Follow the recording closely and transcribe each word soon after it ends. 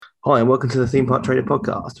Hi, and welcome to the Theme Park Trader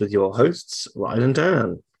podcast with your hosts, Ryan and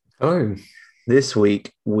Dan. Oh, This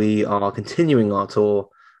week, we are continuing our tour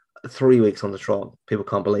 3 weeks on the trot. People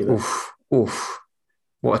can't believe it. oof, oof.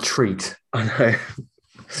 What a treat. I know.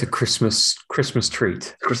 It's a Christmas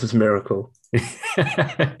treat. Christmas miracle.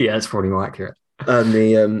 Yeah, that's probably more accurate.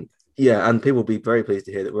 And yeah, and people will be very pleased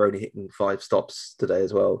to hear that we're only hitting 5 stops today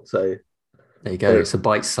as well. So There you they go. don't, It's a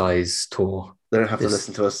bite-sized tour. they don't have to This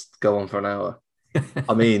listen to us go on for an hour.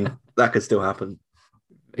 I mean, that could still happen.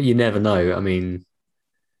 you never know. I mean,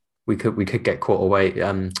 we could get caught away.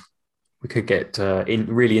 We could get in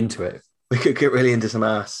really into it. We could get really into some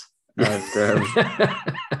ass. And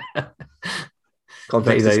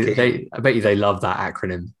context is key. I bet you they love that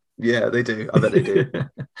acronym. Yeah, they do. I bet they do.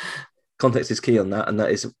 Context is key on that, and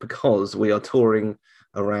that is because we are touring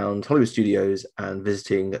around Hollywood Studios and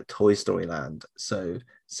visiting Toy Story Land. So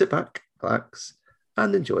sit back, relax,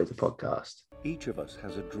 and enjoy the podcast. Each of us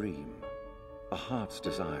has a dream, a heart's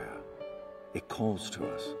desire. It calls to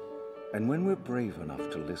us. And when we're brave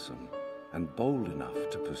enough to listen and bold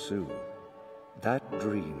enough to pursue, that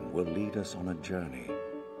dream will lead us on a journey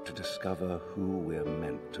to discover who we're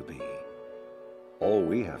meant to be. All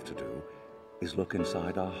we have to do is look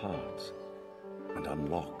inside our hearts and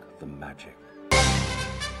unlock the magic.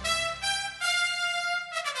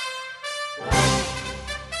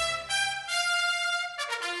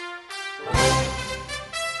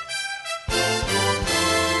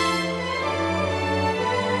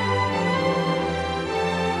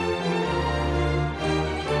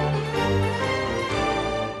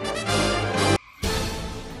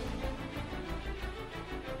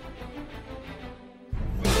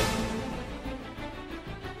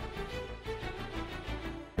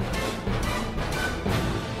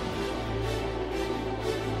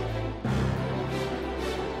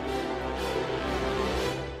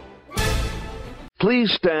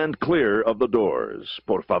 Please stand clear of the doors.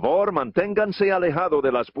 Por favor, manténganse alejado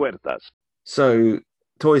de las puertas. So,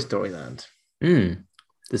 Toy Story Land, Mm,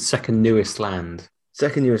 the second newest land.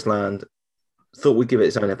 second newest land. Thought we'd give it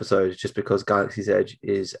its own episode just because Galaxy's Edge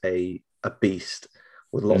is a beast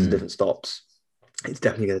with lots of different stops. It's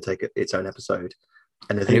definitely going to take its own episode.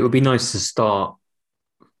 And I And think, it would be nice to start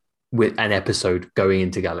with an episode going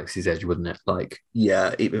into Galaxy's Edge, wouldn't it? Like,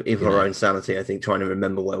 yeah, even for our own sanity, I think trying to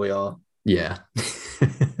remember where we are. yeah.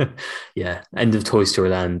 Yeah. End of Toy Story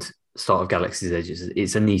Land, start of Galaxy's Edge.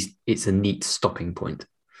 It's a neat stopping point.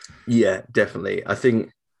 Yeah, definitely. I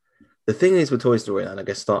think the thing is with Toy Story Land, I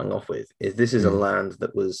guess starting off with, is this is a land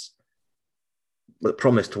that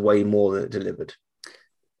promised way more than it delivered.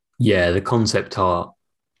 Yeah, the concept art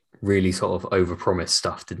really sort of overpromised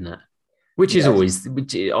stuff, didn't it? Which is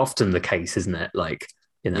often the case, isn't it? Like,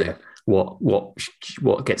 Yeah.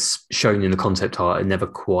 what gets shown in the concept art and never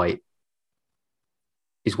quite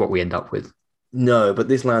is what we end up with. No, but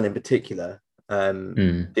this land in particular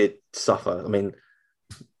did suffer. I mean,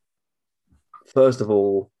 first of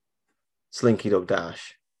all, Slinky Dog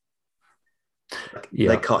Dash. Yeah.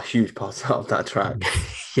 They cut huge parts out of that track.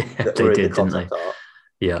 Yeah, that they were in did, the didn't they? concept art.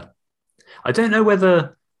 Yeah. I don't know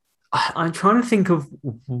whether I'm trying to think of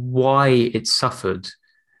why it suffered.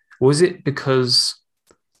 Was it because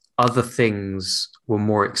other things were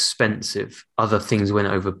more expensive? Other things went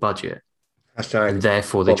over budget, Hashtag and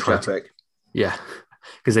therefore they Bob tried to, traffic. yeah,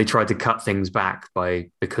 because they tried to cut things back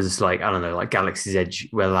because like, I don't know, like Galaxy's Edge,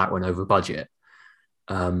 where that went over budget.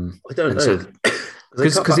 I don't And know. so,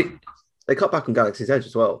 They cut back on Galaxy's Edge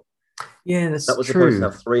as well. yeah, that's That was supposed to true.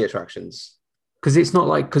 have 3 attractions. Because it's not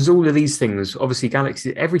like, because all of these things, obviously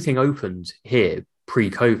everything opened here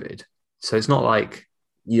pre-COVID. So Yeah.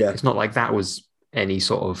 it's not like that was any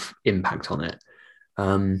sort of impact on it.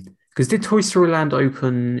 Because did Toy Story Land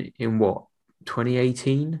open in what,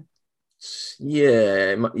 2018?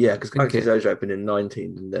 Yeah, because think Galaxy's it- Edge opened in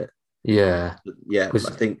 19, didn't it? Yeah. Yeah, Was-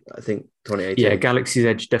 I think 2018. Yeah, Galaxy's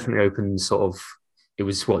Edge definitely opened sort of, it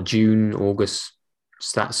was what, June, August,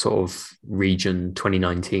 that sort of region,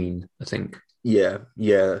 2019, I think. Yeah.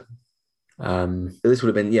 Um, This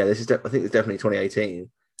would have been I think it's definitely 2018.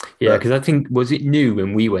 yeah, But- because I think, was it new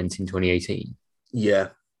when we went in 2018? Yeah,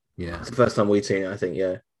 Yeah. it's the first time we'd seen it. I think.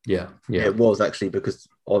 Yeah, Yeah. it was actually because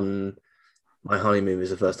on my honeymoon was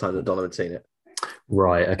the first time that Donna had seen it.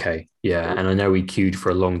 Right. Okay. Yeah. And I know we queued for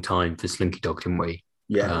a long time for Slinky Dog, didn't we?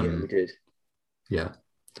 Yeah, we did. Yeah.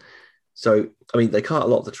 So I mean, they cut a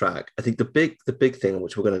lot of the track. I think the big thing,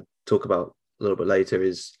 which we're going to talk about a little bit later,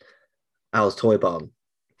 is Al's Toy Barn,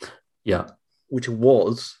 Yeah. which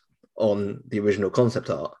was on the original concept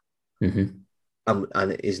art. Mm-hmm.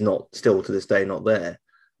 And it is not still to this day not there.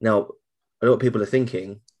 Now, I know what people are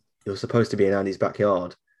thinking. You're supposed to be in Andy's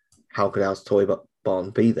backyard. How could Al's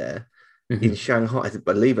barn be there. Mhm. In Shanghai, I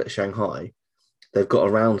believe at Shanghai, they've got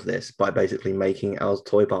around this by basically making Al's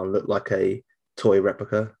Toy Barn look like a toy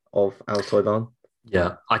replica of Al's Toy Barn.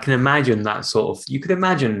 Yeah, I can imagine that sort of. You could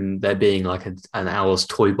imagine there being like an Owl's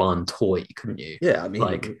Toy Barn toy, couldn't you? Yeah, I mean,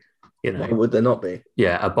 Like, you why know, would there not be?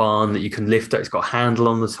 yeah, a barn that you can lift. It's got a handle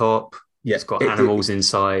on the top. Yeah, It's got animals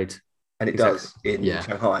inside. and it Exactly. does in Yeah.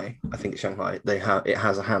 Shanghai. I think Shanghai it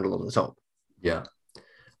has a handle on the top. Yeah,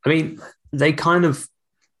 I mean, they kind of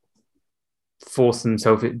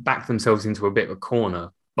back themselves into a bit of a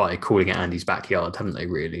corner by calling it Andy's backyard, haven't they?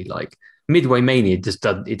 Really, like Midway Mania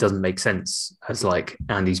doesn't make sense as like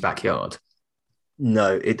Andy's backyard.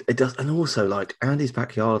 No, it does, and also like Andy's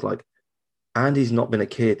backyard. Like Andy's not been a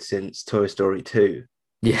kid since Toy Story 2,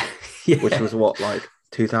 Yeah, yeah. which was what, like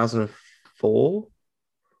 2004.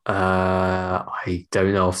 I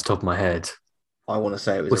don't know off the top of my head. I want to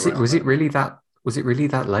say it was. Was it around that. really that? Was it really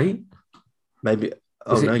that late? Maybe.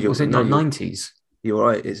 Was Oh it, no, was it not 90s? You're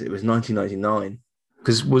right. It was 1999.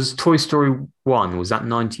 Because was Toy Story 1, was that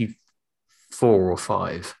 94 or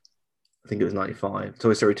 5? I think it was 95.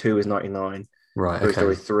 Toy Story 2 was 99. Right, Toy okay.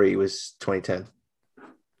 Story 3 was 2010.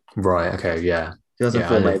 Right, okay, yeah.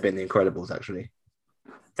 2004 Yeah, may have been The Incredibles, actually.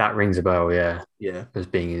 That rings a bell, yeah, Yeah. as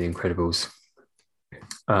being in The Incredibles.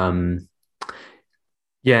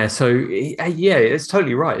 Yeah, so, yeah, it's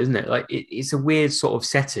totally right, isn't it? Like, it's a weird sort of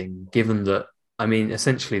setting, given that, I mean,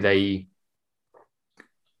 essentially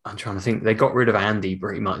I'm trying to think, they got rid of Andy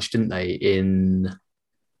pretty much, didn't they,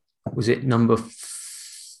 was it number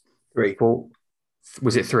 3. 4?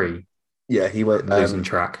 Was it 3? Yeah, he went. Losing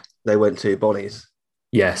track. They went to Bonnie's.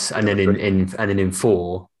 Yes, and then in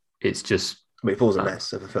 4, it's just I mean, 4's a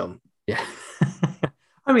mess of a film. yeah.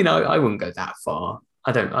 I mean, I wouldn't go that far.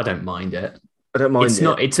 I don't mind it. I don't mind. It's it.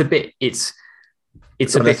 not. It's a bit. It's a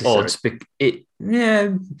bit unnecessary.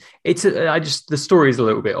 odd. The story is a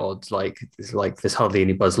little bit odd. Like there's hardly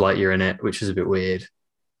any Buzz Lightyear in it, which is a bit weird.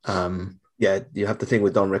 Yeah, you have the thing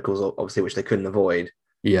with Don Rickles, obviously, which they couldn't avoid.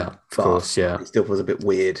 Yeah, of course. Yeah, it still feels a bit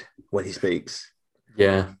weird when he speaks.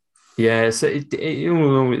 Yeah. So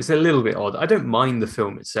it's a little bit odd. I don't mind the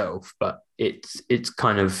film itself, but it's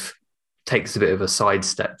kind of takes a bit of a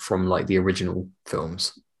sidestep from like the original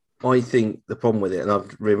films. I think the problem with it, and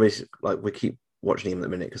I've we keep watching them at the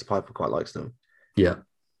minute because Piper quite likes them. Yeah,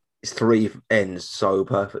 it's 3 ends so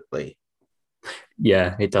perfectly.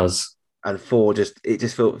 Yeah, it does. And 4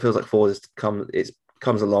 feels like 4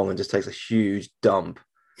 comes along and just takes a huge dump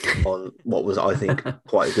on what was, I think,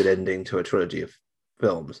 quite a good ending to a trilogy of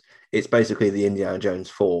films. It's basically the Indiana Jones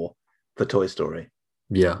 4 for Toy Story.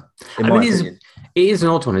 Yeah, in my opinion. It is an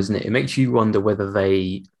odd one, isn't it? It makes you wonder whether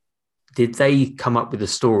they come up with a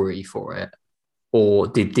story for it, or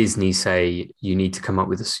did Disney say you need to come up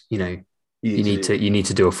with this? You need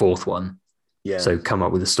to do a 4th one. Yeah. So come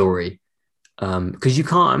up with a story, because you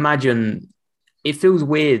can't imagine. It feels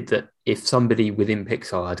weird that if somebody within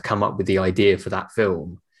Pixar had come up with the idea for that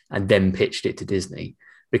film and then pitched it to Disney,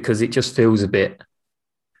 because it just feels a bit,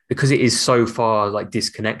 because it is so far like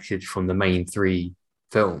disconnected from the main 3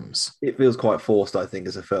 films. It feels quite forced, I think,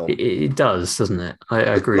 as a film. It does, doesn't it? I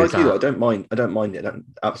agree with that. I don't mind it. I don't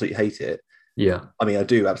absolutely hate it. Yeah. I mean, I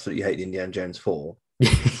do absolutely hate Indiana Jones 4.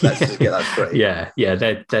 Let's just get that straight. Yeah.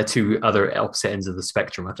 They're 2 other opposite ends of the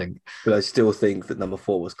spectrum, I think. But I still think that number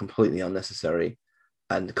 4 was completely unnecessary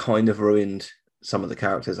and kind of ruined some of the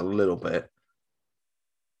characters a little bit.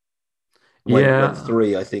 When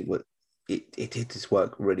 3, I think, it did its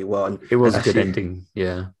work really well. And it was a good ending.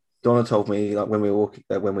 Yeah. Donna told me, like, when we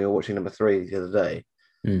were watching number 3 the other day,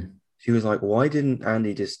 she was like, "Why didn't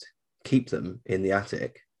Andy just keep them in the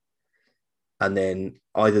attic, and then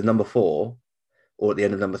either number 4 or at the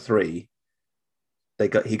end of number 3,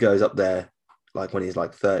 he goes up there like when he's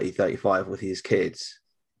like 30, 35 with his kids,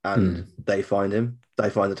 and they find him,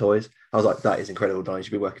 they find the toys." I was like, "That is incredible, Donna. You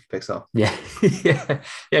should be working for Pixar." Yeah, yeah.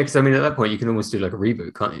 Because I mean, at that point, you can almost do like a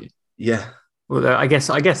reboot, can't you? Yeah. Well, I guess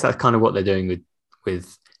that's kind of what they're doing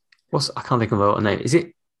with. I can't think of a name. Is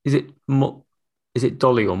it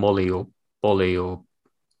Dolly or Molly or Bolly or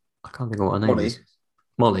I can't think of what her name is.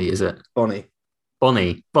 Molly, is it? Bonnie.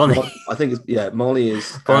 I think it's Molly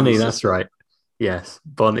is Bonnie. That's right. Yes,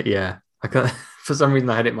 Bonnie. Yeah. For some reason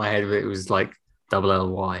I had it in my head, but it was like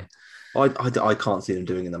LLY. I can't see them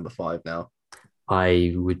doing a number 5 now.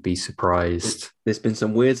 I would be surprised. There's been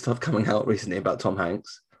some weird stuff coming out recently about Tom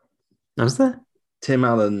Hanks. Was there? Tim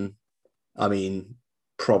Allen, I mean,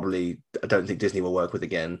 probably I don't think Disney will work with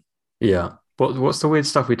again. Yeah. What's the weird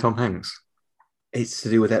stuff with Tom Hanks? It's to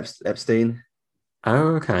do with Epstein.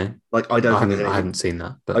 Oh, okay. Like, I haven't seen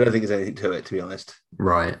that. But I don't think there's anything to it, to be honest.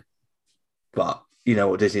 Right. But you know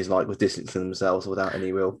what Disney's like with distancing themselves without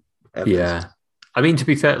any real evidence. Yeah. I mean, to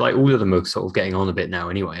be fair, like all of them are sort of getting on a bit now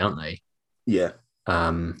anyway, aren't they? Yeah.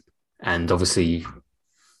 And obviously,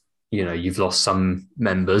 you know, you've lost some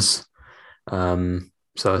members. So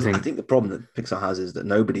I think the problem that Pixar has is that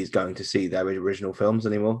nobody's going to see their original films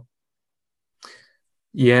anymore.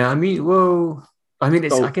 yeah, I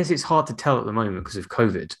guess it's hard to tell at the moment because of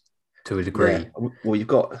COVID to a degree. Yeah. Well, you've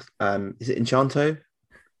got is it Enchanto?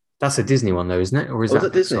 That's a Disney one though, isn't it? Or is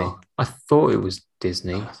that Disney? Pixar? I thought it was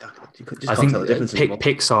Disney. I think tell the difference anymore.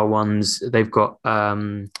 Pixar ones, they've got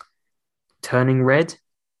Turning Red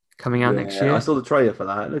coming out next year. I saw the trailer for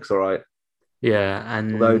that. It looks all right. Yeah,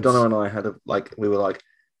 and although Donna and I had we were like,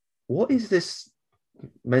 what is this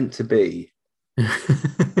meant to be?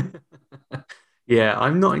 Yeah,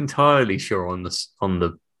 I'm not entirely sure on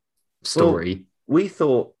the story. Well, we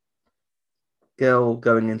thought girl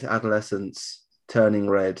going into adolescence, turning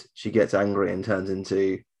red, she gets angry and turns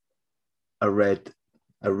into a red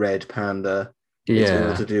panda. Yeah, it's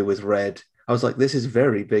all to do with red. I was like, this is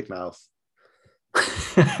very Big Mouth.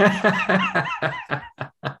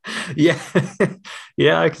 yeah,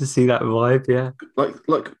 yeah, I can see that vibe. Yeah, like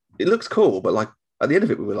it looks cool, but like at the end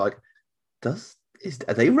of it, we were like, are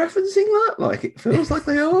they referencing that? Like it feels like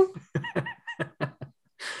they are.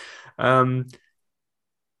 And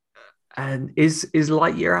is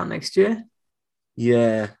Lightyear out next year?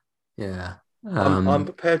 Yeah. I'm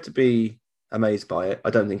prepared to be amazed by it.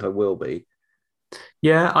 I don't think I will be.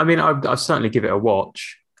 Yeah, I mean, I'll certainly give it a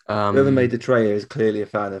watch. Whoever made the trailer is clearly a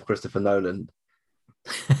fan of Christopher Nolan.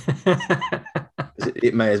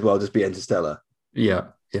 It may as well just be Interstellar. Yeah.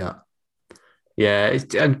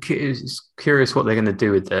 I'm curious what they're going to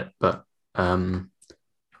do with it, but and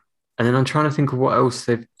then I'm trying to think of what else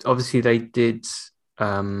they did. They've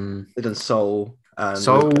done Soul.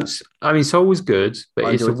 Soul was good,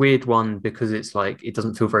 but it's a weird one because it's like it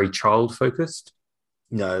doesn't feel very child focused.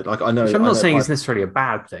 No, like I know. Which I'm not saying it's necessarily a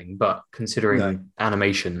bad thing, but considering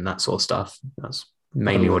animation and that sort of stuff, that's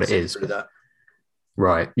mainly what it is.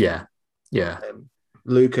 Right? Yeah.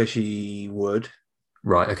 Luca, she would.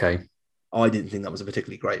 Right. Okay. I didn't think that was a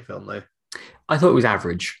particularly great film, though. I thought it was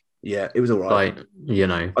average. Yeah, it was all right. Like, you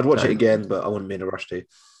know, I'd watch it again, but I wouldn't be in a rush to.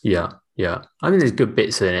 Yeah. I mean, there's good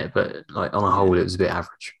bits in it, but like on a whole, it was a bit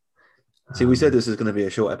average. See, we said this was going to be a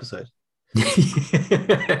short episode.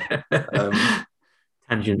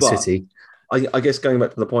 Tangent City. I guess going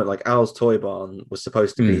back to the point, like Al's Toy Barn was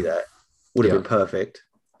supposed to be there, would have been perfect.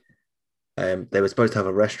 They were supposed to have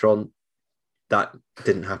a restaurant. That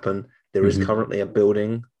didn't happen. There is currently a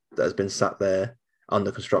building that has been sat there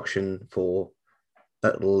under construction for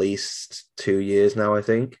at least 2 years now, I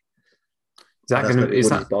think. Is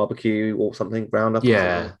that barbecue or something roundup?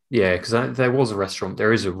 Yeah, because there was a restaurant.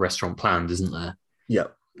 There is a restaurant planned, isn't there? Yeah.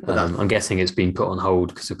 I'm guessing it's been put on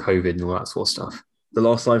hold because of COVID and all that sort of stuff. The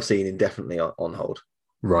last I've seen, indefinitely on hold.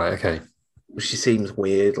 Right. Okay. Which seems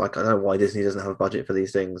weird. Like I don't know why Disney doesn't have a budget for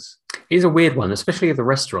these things. It is a weird one, especially at the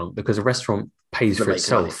restaurant, because a restaurant pays for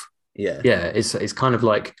itself. Money. Yeah. It's kind of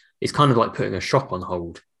like putting a shop on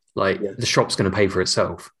hold. Like the shop's going to pay for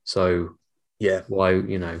itself. So why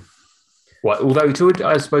although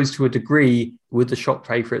I suppose to a degree, would the shop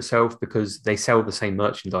pay for itself because they sell the same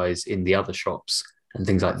merchandise in the other shops and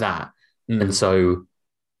things like that. And so,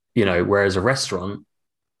 you know, whereas a restaurant,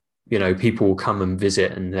 you know, people will come and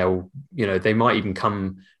visit and they might even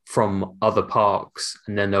come from other parks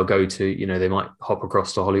and then they'll go to, you know, they might hop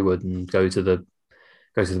across to Hollywood and go to the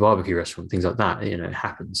barbecue restaurant, things like that. You know, it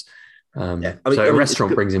happens. A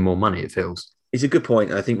restaurant brings in more money, it feels. It's a good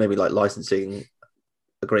point. I think maybe like licensing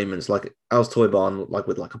agreements, like Al's Toy Barn, like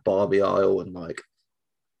with like a Barbie aisle and like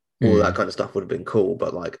all that kind of stuff would have been cool.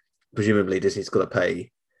 But like presumably Disney's got to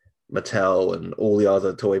pay Mattel and all the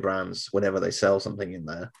other toy brands whenever they sell something in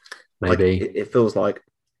there. Maybe like, it feels like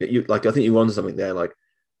I think you wanted something there. Like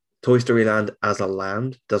Toy Story Land as a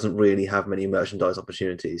land doesn't really have many merchandise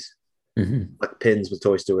opportunities. Like pins with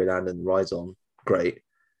Toy Story Land and Rides On, great.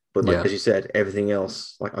 But like as you said, everything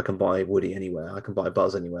else, like I can buy Woody anywhere. I can buy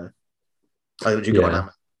Buzz anywhere. I would go on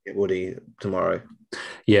Amazon get Woody tomorrow.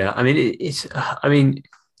 Yeah, I mean it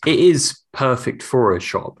is perfect for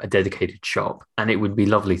a dedicated shop, and it would be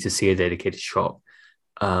lovely to see a dedicated shop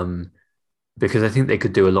because I think they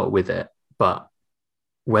could do a lot with it. But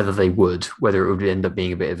whether it would end up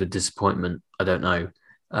being a bit of a disappointment, I don't know.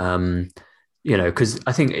 You know, because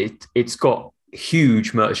I think it's got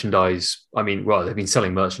huge merchandise. I mean, well, they've been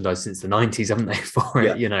selling merchandise since the 90s, haven't they? For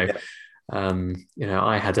it, you know. You know,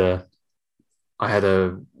 I can't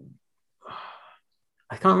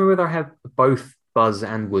remember whether I have both Buzz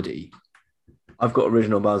and Woody. I've got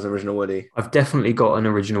original Buzz, original Woody. I've definitely got an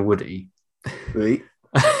original Woody. Really?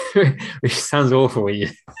 Which sounds awful when you.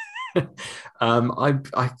 I'm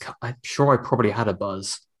sure I probably had a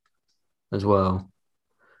buzz as well.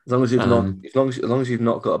 As long as you've not, as long as you've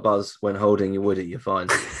not got a buzz when holding your Woody, you're fine.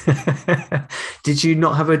 Did you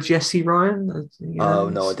not have a Jesse Ryan? Oh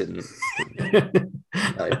no, I didn't.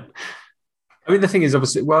 No. I mean, the thing is,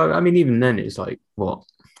 obviously, well, I mean, even then, it's like what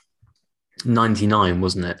 99,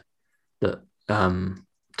 wasn't it? That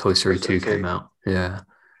Toy Story 2 came out. Yeah,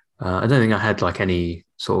 I don't think I had like any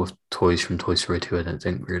sort of toys from Toy Story 2. I don't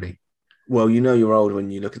think really. Well, you know you're old when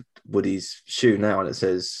you look at Woody's shoe now and it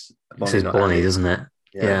says Bonnie, it says Bonnie, doesn't it?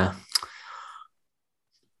 Yeah.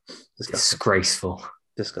 Disgraceful.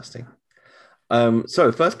 Disgusting.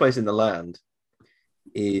 So first place in the land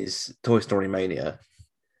is Toy Story Mania,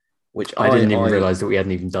 which I didn't even realize that we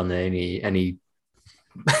hadn't even done any any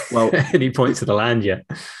points of the land yet.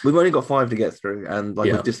 We've only got 5 to get through, and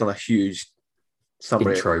we've just done a huge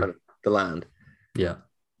summary of the land. Yeah.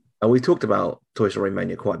 And we talked about Toy Story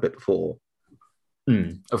Mania quite a bit before.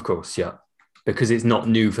 Of course, yeah. Because it's not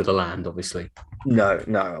new for the land, obviously. No,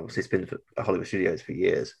 obviously it's been for Hollywood Studios for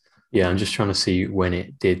years. Yeah, I'm just trying to see when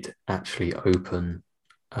it did actually open.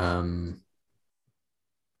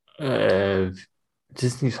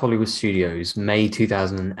 Disney's Hollywood Studios, May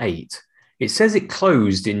 2008. It says it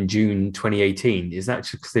closed in June 2018. Is that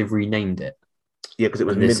just because they've renamed it? Yeah, because it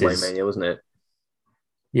was Midway Mania, wasn't it?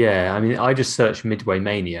 Yeah, I mean, I just searched Midway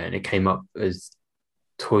Mania and it came up as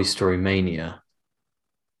Toy Story Mania.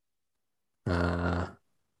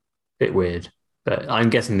 Bit weird, but I'm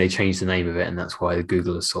guessing they changed the name of it, and that's why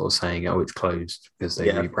Google is sort of saying, "Oh, it's closed," because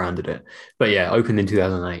they rebranded it. But yeah, opened in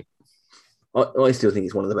 2008. I still think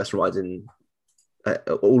it's one of the best rides in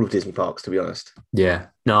all of Disney parks, to be honest. Yeah,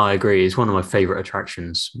 no, I agree. It's one of my favorite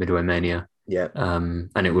attractions, Midway Mania. Yeah,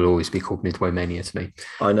 and it will always be called Midway Mania to me.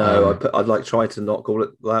 I know. I'd like try to not call it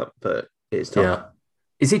that, but it's tough. Yeah.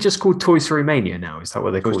 Is it just called Toy Story Mania now? Is that what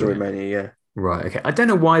they call it? Toy Story Mania, yeah. Right. Okay. I don't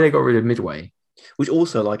know why they got rid of Midway. Which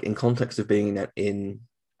also, like, in context of being in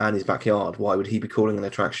Andy's backyard, why would he be calling an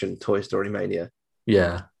attraction Toy Story Mania?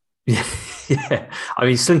 Yeah. Yeah. I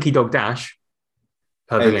mean, Slinky Dog Dash,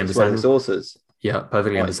 perfectly understandable. Saucers. Yeah,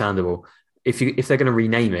 perfectly understandable. If they're going to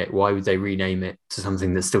rename it, why would they rename it to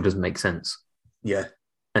something that still doesn't make sense? Yeah.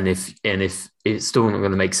 And if it's still not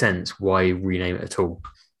going to make sense, why rename it at all?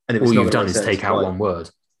 And if all you've done is take out one word.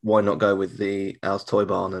 Why not go with the Al's Toy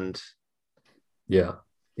Barn? And yeah,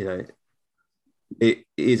 you know, it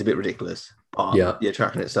is a bit ridiculous, but the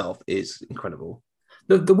attraction itself is incredible.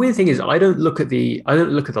 The weird thing is, I don't look at the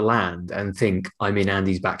land and think I'm in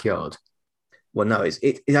Andy's backyard. Well, no, it's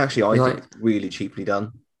actually I think really cheaply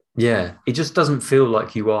done. Yeah, it just doesn't feel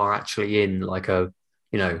like you are actually in like a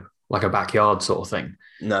backyard sort of thing.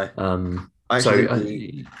 No,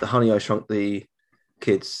 actually, the Honey I Shrunk the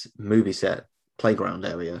Kids movie set playground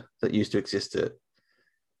area that used to exist at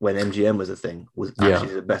when MGM was a thing was actually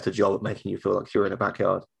did a better job at making you feel like you're in a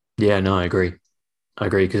backyard. Yeah, no, I agree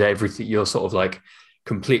because everything you're sort of like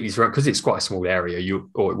completely surrounded because it's quite a small area. It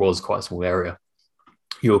was quite a small area.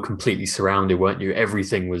 You were completely surrounded, weren't you?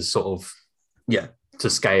 Everything was sort of to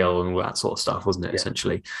scale and all that sort of stuff, wasn't it?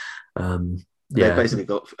 Essentially, They've basically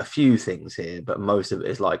got a few things here, but most of it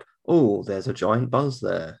is like, oh, there's a giant buzz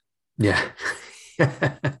there. Yeah.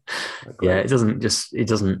 Yeah, it doesn't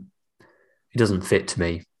fit to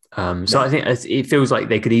me. So I think it feels like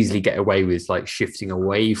they could easily get away with like shifting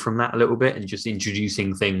away from that a little bit and just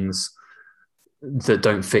introducing things that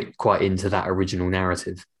don't fit quite into that original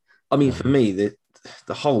narrative. I mean, for me,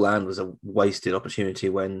 the whole land was a wasted opportunity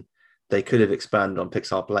when they could have expanded on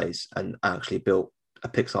Pixar Place and actually built a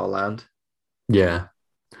Pixar land. Yeah.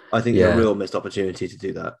 I think a real missed opportunity to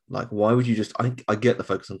do that. Like, why would you just? I get the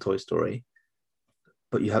focus on Toy Story,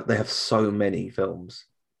 but they have so many films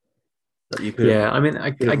that you could. Yeah, I mean,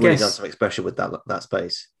 I guess really done something special with that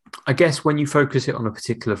space. I guess when you focus it on a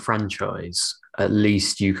particular franchise, at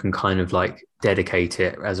least you can kind of like dedicate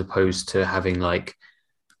it as opposed to having like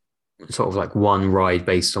sort of like one ride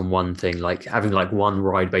based on one thing, like having like one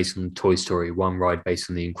ride based on Toy Story, one ride based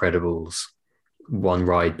on The Incredibles, one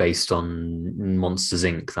ride based on Monsters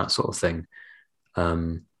Inc., that sort of thing.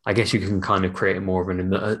 I guess you can kind of create more of an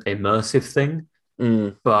immersive thing,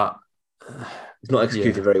 but it's not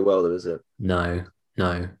executed very well, though, is it? No.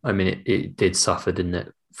 I mean, it did suffer, didn't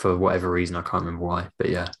it? For whatever reason, I can't remember why, but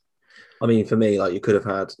yeah. I mean, for me, like you could have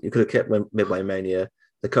kept Midway Mania.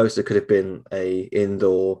 The coaster could have been a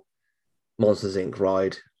indoor Monsters Inc.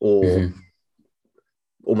 ride, or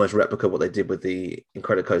almost replica what they did with the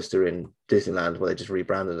Incredicoaster in Disneyland, where they just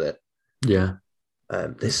rebranded it. Yeah.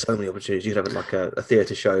 There's so many opportunities. You could have like a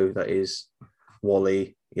theatre show that is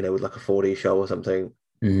WALL-E, with like a 4D show or something.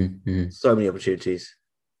 Mm-hmm. So many opportunities.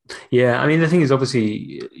 Yeah, I mean, the thing is,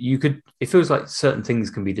 obviously, it feels like certain things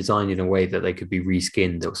can be designed in a way that they could be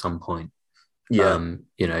reskinned at some point. Yeah.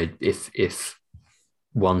 If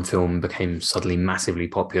one film became suddenly massively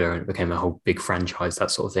popular and it became a whole big franchise,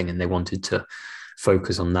 that sort of thing, and they wanted to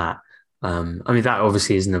focus on that. I mean, that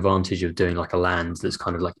obviously is an advantage of doing like a land that's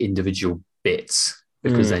kind of like individual bits,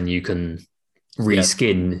 because then you can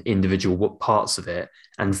reskin individual parts of it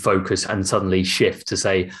and focus and suddenly shift to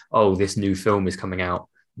say, oh, this new film is coming out,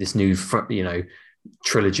 this new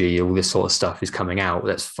trilogy, all this sort of stuff is coming out.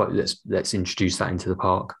 Let's introduce that into the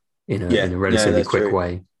park in a relatively quick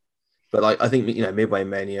way. But like, I think Midway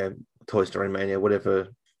Mania, Toy Story Mania, whatever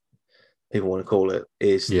people want to call it,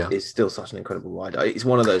 is still such an incredible ride. It's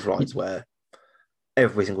one of those rides where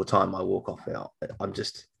every single time I walk off it,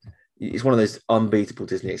 it's one of those unbeatable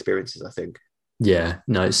Disney experiences, I think. Yeah,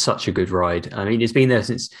 no, it's such a good ride. I mean, it's been there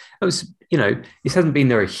since it hasn't been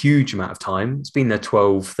there a huge amount of time. It's been there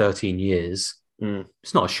 12, 13 years.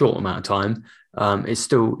 It's not a short amount of time.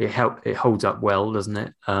 It holds up well, doesn't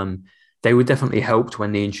it? They were definitely helped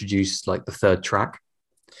when they introduced like the third track.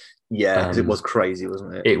 Yeah, because it was crazy,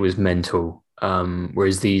 wasn't it? It was mental.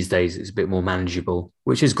 Whereas these days it's a bit more manageable,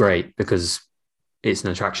 which is great because it's an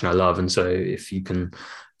attraction I love. And so if you can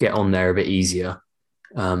get on there a bit easier,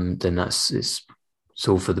 then it's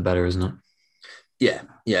all for the better, isn't it?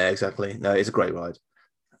 Yeah, exactly. No, it's a great ride.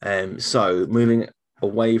 So moving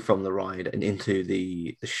away from the ride and into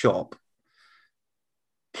the shop.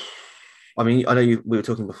 I mean, I know we were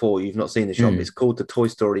talking before, you've not seen the shop. It's called the Toy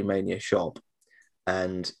Story Mania shop.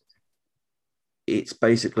 And it's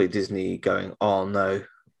basically Disney going, oh no,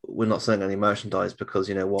 we're not selling any merchandise because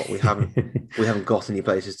you know what, we haven't got any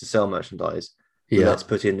places to sell merchandise. So let's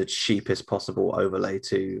put in the cheapest possible overlay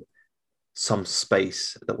to some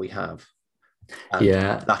space that we have. And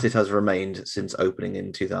that it has remained since opening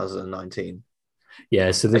in 2019.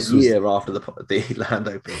 Yeah, so this was a year after the land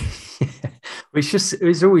opened.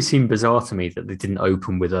 It's always seemed bizarre to me that they didn't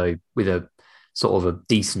open with a sort of a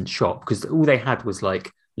decent shop, because all they had was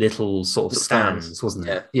like little sort of stands, wasn't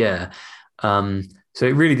it? Yeah. So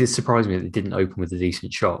it really did surprise me that they didn't open with a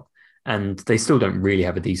decent shop, and they still don't really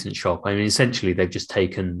have a decent shop. I mean, essentially, they've just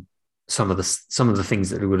taken some of the things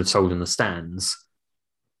that they would have sold in the stands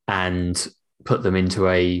and put them into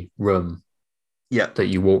a room that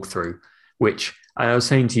you walk through, which I was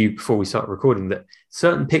saying to you before we started recording that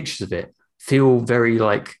certain pictures of it feel very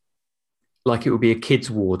like it would be a kid's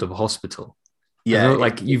ward of a hospital. Yeah,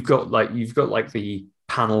 like you've got the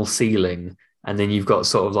panel ceiling, and then you've got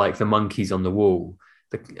sort of like the monkeys on the wall.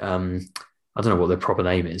 I don't know what their proper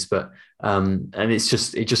name is, but and it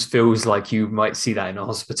just feels like you might see that in a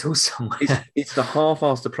hospital somewhere. It's the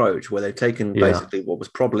half-assed approach where they've taken basically what was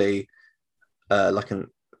probably like an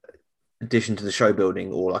addition to the show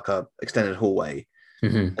building or like a extended hallway,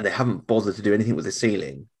 and they haven't bothered to do anything with the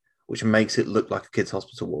ceiling, which makes it look like a kid's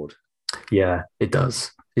hospital ward. Yeah, it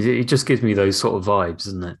does. It just gives me those sort of vibes,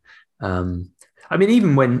 doesn't it? I mean,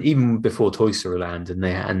 even before Toy Story Land, and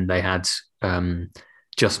they had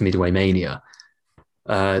just Midway Mania.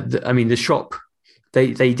 I mean, the shop,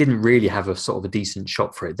 they didn't really have a sort of a decent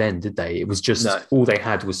shop for it then, did they? It was just all they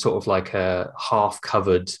had was sort of like a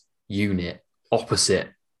half-covered unit opposite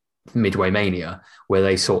Midway Mania, where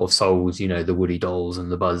they sort of sold, the Woody dolls and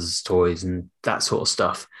the Buzz toys and that sort of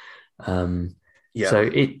stuff. So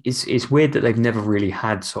it's weird that they've never really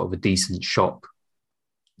had sort of a decent shop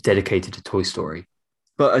dedicated to Toy Story.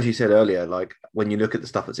 But as you said earlier, like when you look at the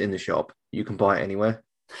stuff that's in the shop, you can buy it anywhere.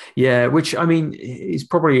 Yeah, which I mean is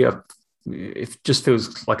probably it just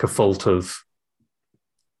feels like a fault of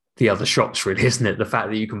the other shops, really, isn't it? The fact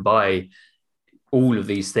that you can buy all of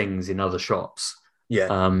these things in other shops.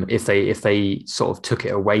 Yeah. If they sort of took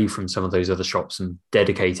it away from some of those other shops and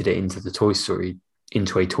dedicated it into a Toy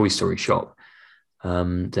Story shop,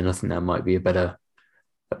 then I think that might be a better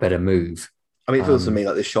move. I mean, it feels to me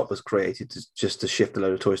like this shop was created just to shift a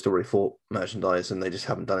load of Toy Story 4 merchandise, and they just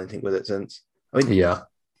haven't done anything with it since. I mean,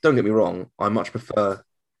 don't get me wrong, I much prefer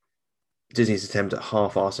Disney's attempt at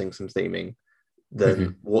half-arsing some theming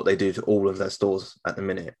than what they do to all of their stores at the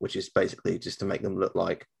minute, which is basically just to make them look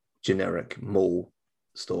like generic mall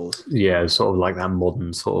stores. Yeah, sort of like that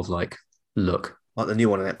modern sort of like look. Like the new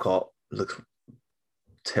one in Epcot looks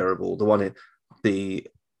terrible. The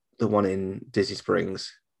one in Disney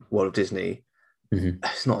Springs, World of Disney,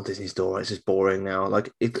 it's not a Disney store. It's just boring now.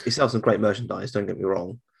 Like it sells some great merchandise. Don't get me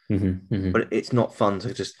wrong, but it's not fun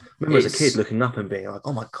to just remember as a kid looking up and being like,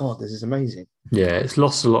 "Oh my god, this is amazing." Yeah, it's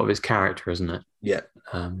lost a lot of its character, isn't it?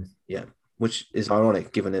 Yeah, which is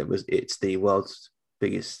ironic given it's the world's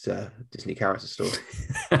biggest Disney character store.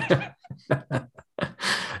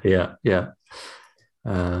 Yeah, yeah.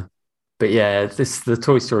 But yeah, the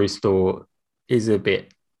Toy Story store is a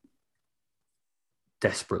bit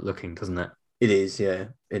desperate looking, doesn't it? It is, yeah,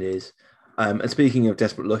 it is. And speaking of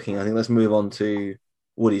desperate looking, I think let's move on to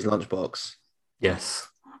Woody's Lunchbox, Yes.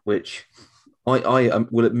 which I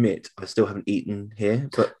will admit I still haven't eaten here,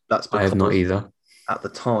 but that's I have not because either. at the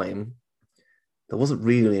time there wasn't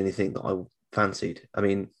really anything that I fancied. I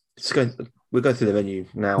mean, we'll go through the menu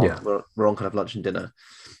now. Yeah. We're on kind of lunch and dinner.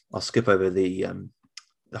 I'll skip over the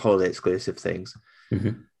holiday exclusive things.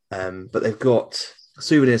 But they've got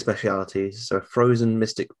souvenir specialities. So a frozen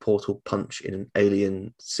Mystic Portal Punch in an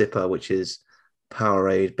alien sipper, which is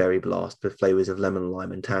Powerade Berry Blast with flavors of lemon,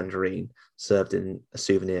 lime, and tangerine, served in a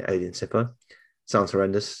souvenir alien sipper. Sounds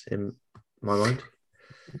horrendous in my mind.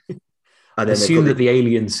 And I assume that the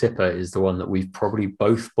alien sipper is the one that we've probably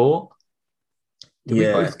both bought. Did we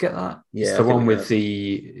both get that? Yeah, it's the one with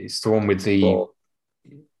the. It's the one with the. Well,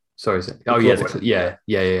 sorry, is it? Oh yeah,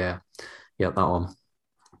 yeah, that one.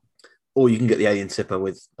 Or you can get the alien sipper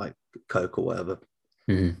with like Coke or whatever.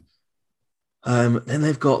 Then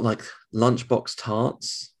they've got like lunchbox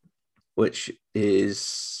tarts, which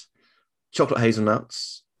is chocolate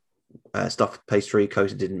hazelnuts, stuffed pastry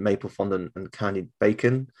coated in maple fondant and candied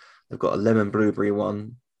bacon. They've got a lemon blueberry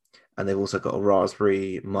one, and they've also got a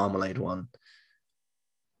raspberry marmalade one.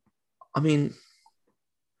 I mean,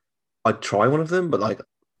 I'd try one of them, but like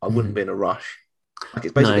I wouldn't be in a rush. Like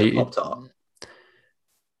it's basically a Pop-Tart.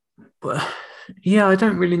 But yeah, I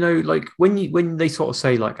don't really know. Like when they sort of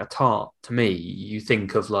say like a tart to me, you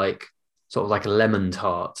think of like sort of like a lemon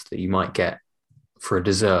tart that you might get for a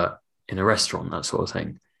dessert in a restaurant, that sort of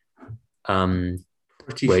thing.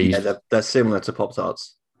 They're similar to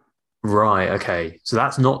Pop-Tarts. Right. Okay. So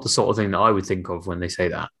that's not the sort of thing that I would think of when they say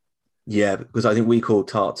that. Yeah, because I think we call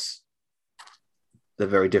tarts. They're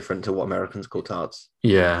very different to what Americans call tarts.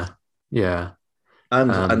 Yeah. Yeah.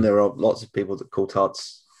 And there are lots of people that call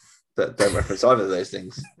tarts that don't reference either of those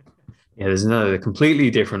things. Yeah, there's no completely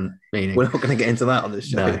different meaning. We're not going to get into that on this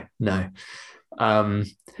show. No. But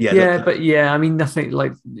I mean, nothing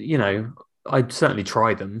like, you know, I'd certainly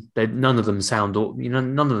try them. None of them sound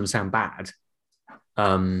bad.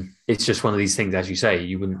 It's just one of these things, as you say,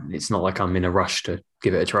 it's not like I'm in a rush to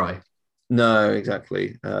give it a try. No,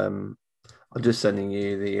 exactly. I'm just sending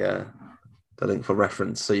you the link for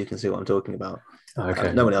reference so you can see what I'm talking about.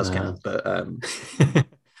 Okay. No one else can, but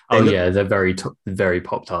they're very very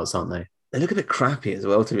Pop-Tarts, aren't they? They look a bit crappy as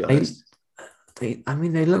well, to be honest. They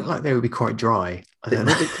look like they would be quite dry. I don't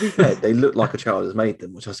know. To be fair, they look like a child has made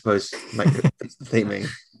them, which I suppose makes the theming.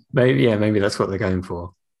 Maybe that's what they're going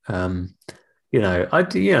for. I'd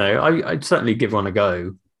certainly give one a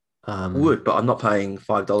go. I would, but I'm not paying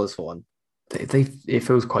 $5 for one. It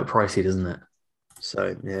feels quite pricey, doesn't it?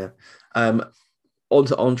 So yeah. On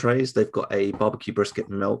to entrees, they've got a barbecue brisket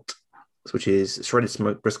melt, which is shredded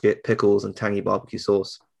smoked brisket, pickles, and tangy barbecue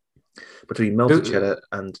sauce. Between melted cheddar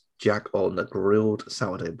and jack on the grilled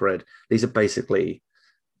sourdough bread. These are basically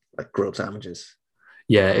like grilled sandwiches.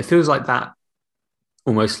 Yeah, it feels like that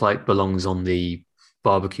almost like belongs on the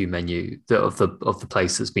barbecue menu of the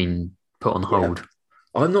place that's been put on hold.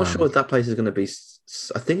 Yeah. I'm not sure if that place is going to be.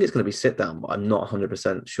 I think it's going to be sit down, but I'm not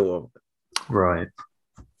 100% sure. Right.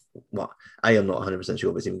 Well, A, I'm not 100%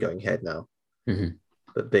 sure if it's even going ahead now.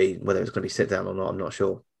 But B, whether it's going to be sit down or not, I'm not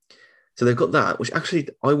sure. So they've got that, which actually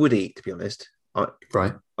I would eat, to be honest.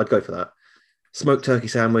 Right. I'd go for that. Smoked turkey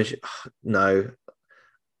sandwich, no.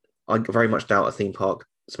 I very much doubt a theme park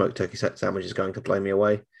smoked turkey sandwich is going to blow me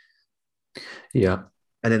away. Yeah.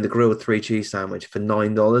 And then the grilled 3 cheese sandwich for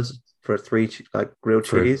 $9 for a grilled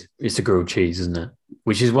cheese. It's a grilled cheese, isn't it?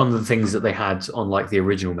 Which is one of the things that they had on like the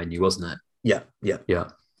original menu, wasn't it? Yeah. And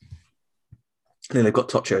then they've got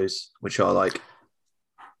tachos, which are like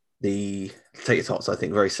the tater tots, I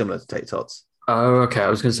think, very similar to tater tots. Oh, okay. I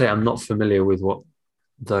was going to say I'm not familiar with what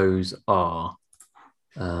those are.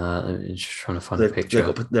 I'm just trying to find a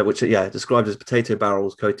picture. Which described as potato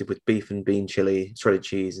barrels coated with beef and bean chili, shredded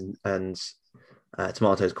cheese, and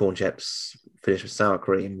tomatoes, corn chips, finished with sour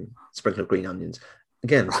cream, sprinkle of green onions.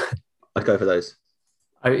 Again, I'd go for those.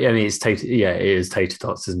 I mean, it's tater. Yeah, it is tater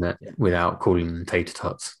tots, isn't it? Yeah. Without calling them tater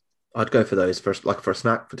tots. I'd go for those for a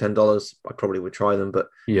snack for $10. I probably would try them, but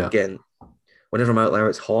again, whenever I'm out there,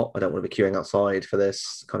 it's hot. I don't want to be queuing outside for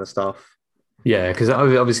this kind of stuff. Yeah, because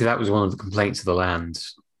obviously that was one of the complaints of the land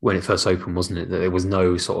when it first opened, wasn't it? That there was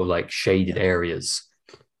no sort of like shaded areas.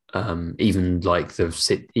 Even like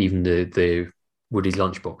the Woody's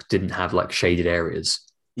Lunchbox didn't have like shaded areas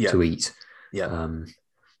to eat. Yeah. And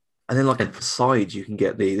then like for sides, you can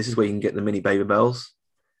get this is where you can get the mini Baby Bells.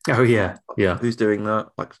 Oh yeah, yeah. Who's doing that?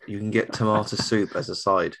 Like, you can get tomato soup as a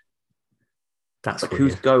side. That's Like,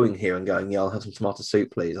 who's weird. going here and going, yeah, I'll have some tomato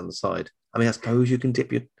soup, please, on the side. I mean, I suppose you can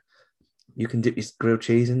dip your grilled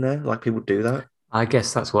cheese in there. Like, people do that, I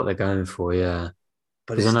guess that's what they're going for. Yeah,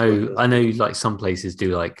 but it because I still know feels I know weird. like some places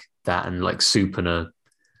do like that and like soup and a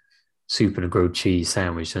grilled cheese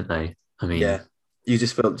sandwich, don't they? I mean, Yeah, you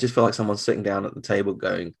just feel like someone's sitting down at the table,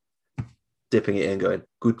 going, dipping it in, going,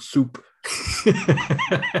 good soup.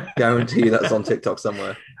 Guarantee you that's on TikTok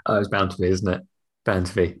somewhere. oh, it's bound to be, isn't it? Bound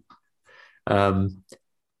to be. Um,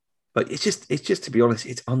 But it's just to be honest,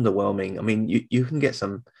 it's underwhelming. I mean, you can get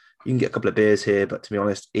a couple of beers here, but to be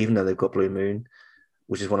honest, even though they've got Blue Moon,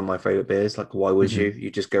 which is one of my favorite beers, like, why would you? mhm.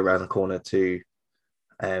 You just go around the corner to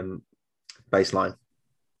um Baseline.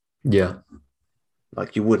 Yeah.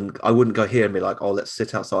 Like, I wouldn't go here and be like, oh, let's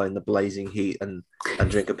sit outside in the blazing heat and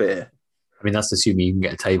drink a beer. I mean, that's assuming you can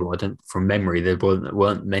get a table. I don't, from memory, there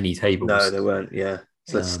weren't many No, tables. they weren't. Yeah.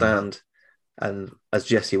 So let's Um, stand. And as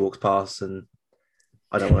Jessie walks past, and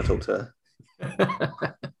I don't want to talk to her.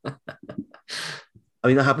 I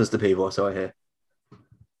mean, that happens to people, so I hear.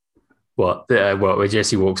 what? Where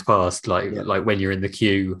Jesse walks past, Yeah. like when you're in the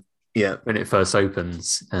queue Yeah. when it first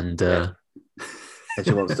opens, and Yeah. And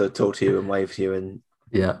she wants to talk to you and wave to you, and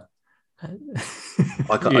yeah, people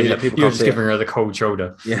you're can't just see it. giving her the cold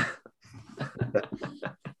shoulder. Yeah.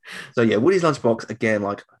 So yeah, Woody's Lunchbox again.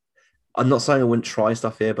 Like, I'm not saying I wouldn't try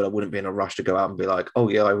stuff here, but I wouldn't be in a rush to go out and be like, oh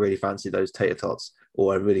yeah, I really fancy those tater tots,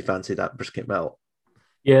 or I really fancy that brisket melt.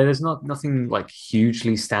 Yeah, there's nothing like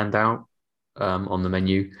hugely stand out on the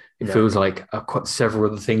menu. It No. feels like quite several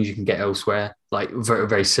of the things you can get elsewhere, like very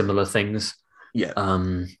very similar things. Yeah.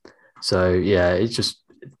 So yeah, it just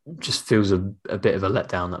feels a bit of a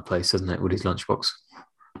letdown, that place, doesn't it? Woody's Lunchbox.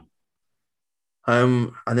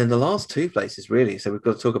 And then the last two places really. So we've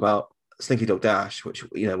got to talk about Slinky Dog Dash, which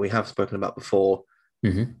we have spoken about before.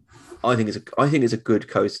 Mm-hmm. I think it's a good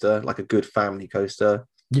coaster, like a good family coaster.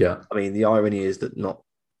 Yeah, I mean, the irony is that not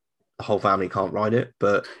the whole family can't ride it,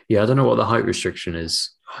 but yeah. I don't know what the height restriction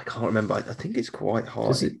is. I can't remember. I think it's quite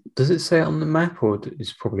high. Does it say it on the map, or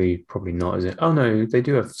it's probably not? Is it? Oh no, they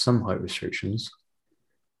do have some height restrictions.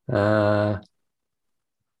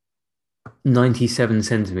 97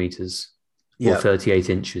 centimeters or Yeah. 38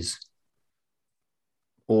 inches.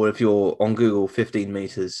 Or if you're on Google, 15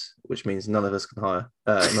 meters, which means none of us can hire.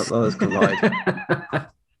 None of us can ride.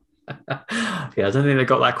 Yeah, I don't think they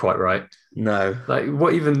got that quite right. No. Like,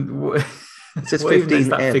 what even? It says What even is 15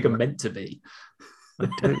 that M. figure meant to be? I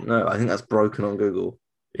don't know. I think that's broken on Google.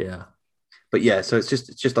 Yeah, But yeah, so it's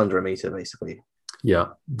just under a meter basically. yeah,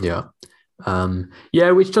 yeah,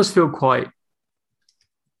 yeah. Which does feel quite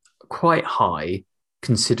high,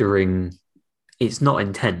 considering it's not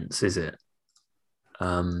intense, is it?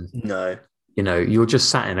 No. You're just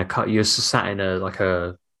sat in a cut. You're just sat in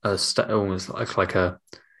almost like a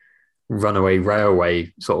runaway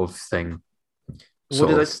railway sort of thing.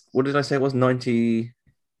 What did I say it was?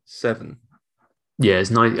 97. Yeah,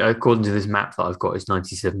 it's 90, according to this map that I've got, it's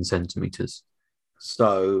 97 centimeters.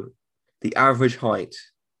 So the average height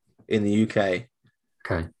in the UK,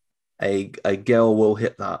 Okay. a girl will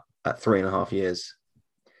hit that at 3.5 years.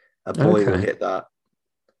 A boy will Okay. hit that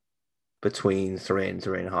between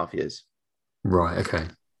 3.5 years. Right. Okay.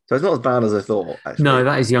 So it's not as bad as I thought, actually. No,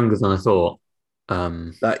 that is younger than I thought.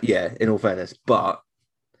 Yeah, in all fairness. But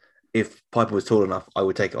if Piper was tall enough, I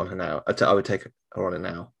would take it on her now. I would take her on it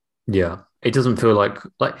now. Yeah. It doesn't feel like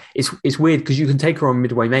it's weird because you can take her on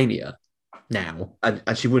Midway Mania now. And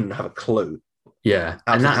she wouldn't have a clue. Yeah.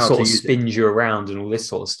 How And to- that how sort to of use it. spins you around and all this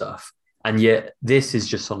sort of stuff. And yet this is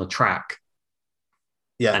just on a track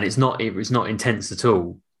Yeah. and it's not intense at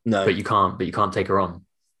all. No. But you can't take her on,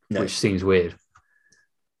 No. which seems weird.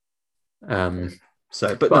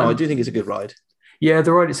 But no, I do think it's a good ride. Yeah,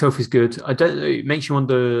 the ride itself is good. I don't know. It makes you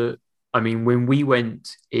wonder. I mean, when we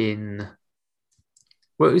went in,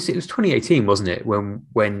 well, it was 2018, wasn't it?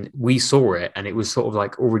 When we saw it, and it was sort of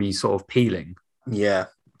like already sort of peeling. Yeah.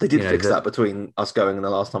 They did You know, fix that between us going and the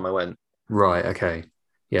last time I went. Right. Okay.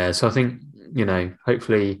 Yeah. So I think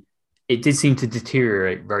hopefully, it did seem to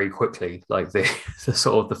deteriorate very quickly, like the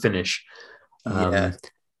sort of the finish. Yeah.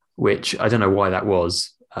 Which I don't know why that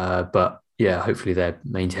was, but yeah, hopefully they're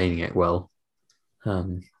maintaining it well.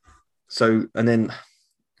 So, and then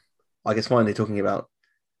I guess finally talking about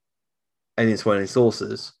Alien Swirling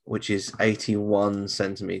Saucers, which is 81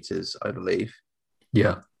 centimeters, I believe.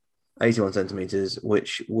 Yeah. 81 centimeters,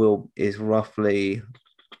 which is roughly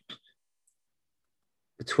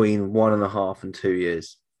between 1.5 and 2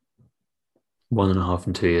 years. 1.5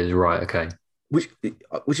 and 2 years. Right. Okay.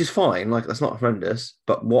 Which is fine. Like, that's not horrendous.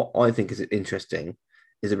 But what I think is interesting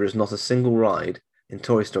is that there's not a single ride in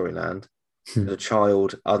Toy Story Land that a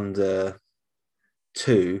child under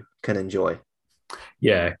 2 can enjoy.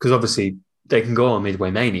 Yeah, because obviously they can go on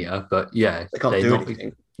Midway Mania, but yeah, They can't they're do not,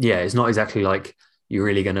 anything. yeah, it's not exactly like you're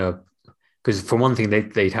really going to, because for one thing,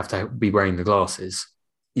 they'd have to be wearing the glasses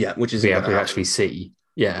Yeah, which to is be able to actually see.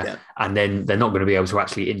 Yeah. Yeah. And then they're not going to be able to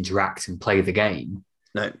actually interact and play the game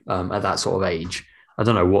No. at that sort of age. I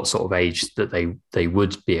don't know what sort of age that they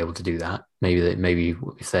would be able to do that. Maybe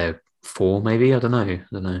if they're 4, maybe I don't know.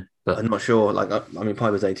 But I'm not sure. Like, I mean,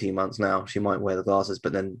 Piper's 18 months now. She might wear the glasses,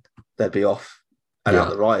 but then they'd be off and out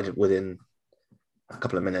the ride within a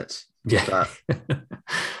couple of minutes. Yeah,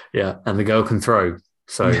 yeah, and the girl can throw.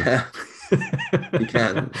 So yeah, you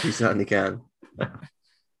can. She certainly can.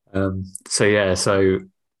 So yeah, so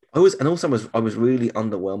I was really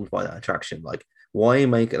underwhelmed by that attraction. Like, why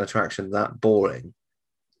make an attraction that boring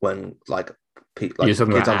when kids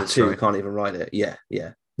under apps, 2 right? can't even ride it? Yeah.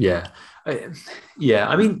 Yeah.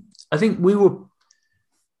 I mean, I think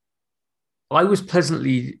I was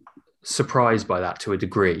pleasantly surprised by that to a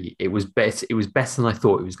degree. It was better than I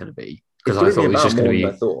thought it was going to be, because I thought it was just going to be.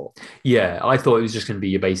 I thought it was just going to be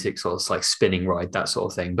your basic sort of like spinning ride, that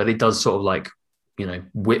sort of thing. But it does sort of like,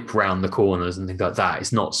 whip round the corners and things like that.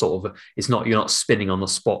 It's not you're not spinning on the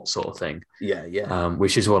spot sort of thing. Yeah.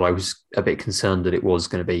 Which is what I was a bit concerned that it was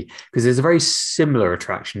going to be, because there's a very similar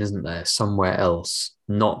attraction, isn't there, somewhere else,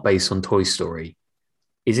 not based on Toy Story.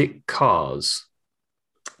 Is it Cars?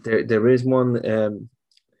 There is one.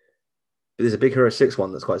 There's a Big Hero 6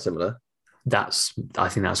 one that's quite similar. I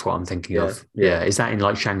think that's what I'm thinking of. Yeah. Is that in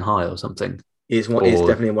like Shanghai or something? It's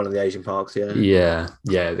definitely in one of the Asian parks. Yeah.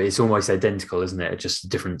 It's almost identical, isn't it? Just a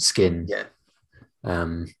different skin. Yeah.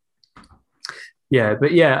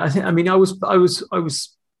 But yeah, I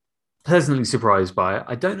was pleasantly surprised by it.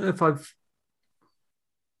 I don't know if I've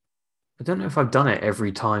done it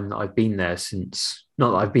every time that I've been there since.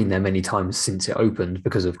 Not that I've been there many times since it opened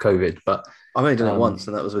because of COVID, but I've only done it once,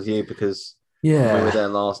 and that was with you because we were there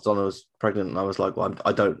last. Donna was pregnant, and I was like, "Well,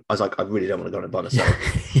 I really don't want to go on it by myself."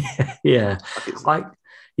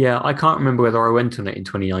 I can't remember whether I went on it in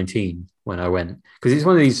 2019 when I went, because it's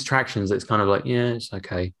one of these attractions that's kind of like, yeah, it's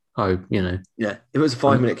okay. Yeah, if it was a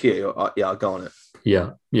 5-minute queue, I'd go on it.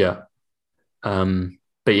 Yeah.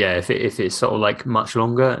 But yeah, if it's sort of like much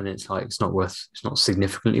longer and it's like it's not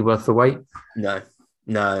significantly worth the wait. No,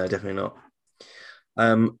 definitely not.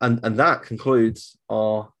 And that concludes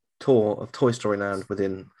our tour of Toy Story Land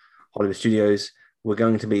within Hollywood Studios. We're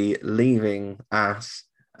going to be leaving us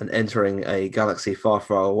and entering a galaxy far,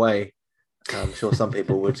 far away. I'm sure some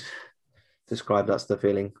people would describe that's the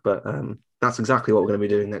feeling, but that's exactly what we're going to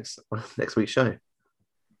be doing next week's show.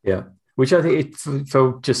 Yeah. Which I think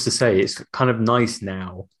just to say, it's kind of nice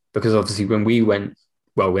now, because obviously when we went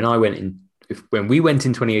in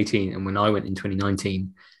 2018 and when I went in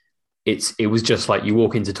 2019, it was just like you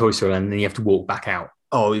walk into Toy Story Land and then you have to walk back out.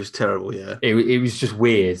 Oh, it was terrible. Yeah, it was just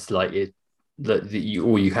weird. Like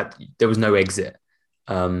there was no exit.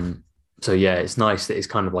 So yeah, it's nice that it's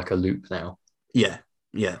kind of like a loop now. Yeah,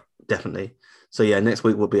 definitely. So yeah, next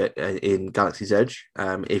week we'll be in Galaxy's Edge.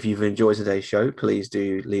 If you've enjoyed today's show, please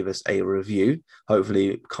do leave us a review.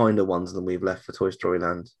 Hopefully kinder ones than we've left for Toy Story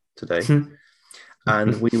Land today.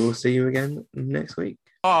 And we will see you again next week.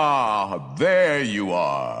 Ah, there you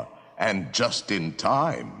are. And just in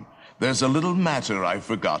time. There's a little matter I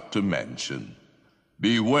forgot to mention.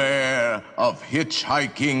 Beware of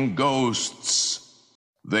hitchhiking ghosts.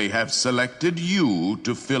 They have selected you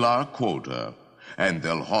to fill our quota, and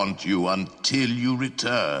they'll haunt you until you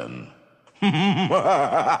return.